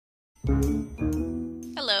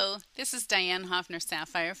Hello, this is Dianne Hofner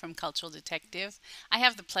Saphiere from Cultural Detective. I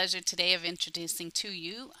have the pleasure today of introducing to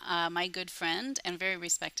you my good friend and very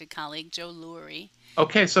respected colleague, Joe Lurie.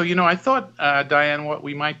 Okay, so I thought, Diane, what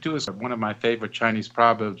we might do is one of my favorite Chinese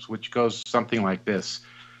proverbs, which goes something like this: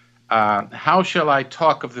 How shall I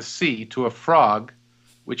talk of the sea to a frog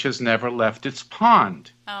which has never left its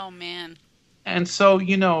pond? Oh man, And so,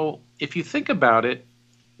 if you think about it,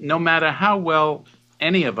 no matter how well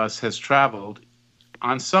any of us has traveled,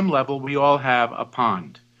 on some level we all have a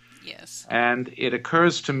pond. yes, And it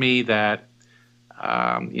occurs to me that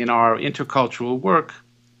in our intercultural work,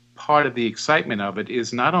 part of the excitement of it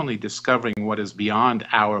is not only discovering what is beyond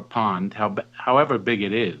our pond, however big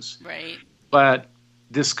it is, right. but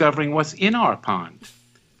discovering what's in our pond.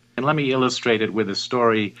 And let me illustrate it with a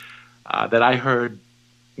story that I heard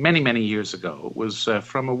many, many years ago. It was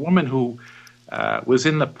from a woman who was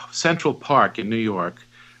in the Central Park in New York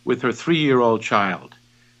with her 3-year-old child.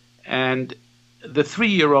 And the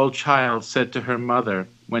 3-year-old child said to her mother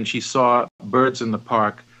when she saw birds in the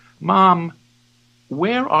park, "Mom,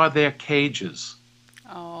 where are their cages?"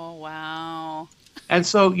 Oh wow. And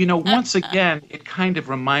so, once again, it kind of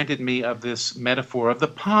reminded me of this metaphor of the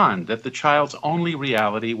pond, that the child's only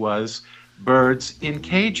reality was birds in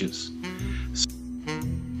cages.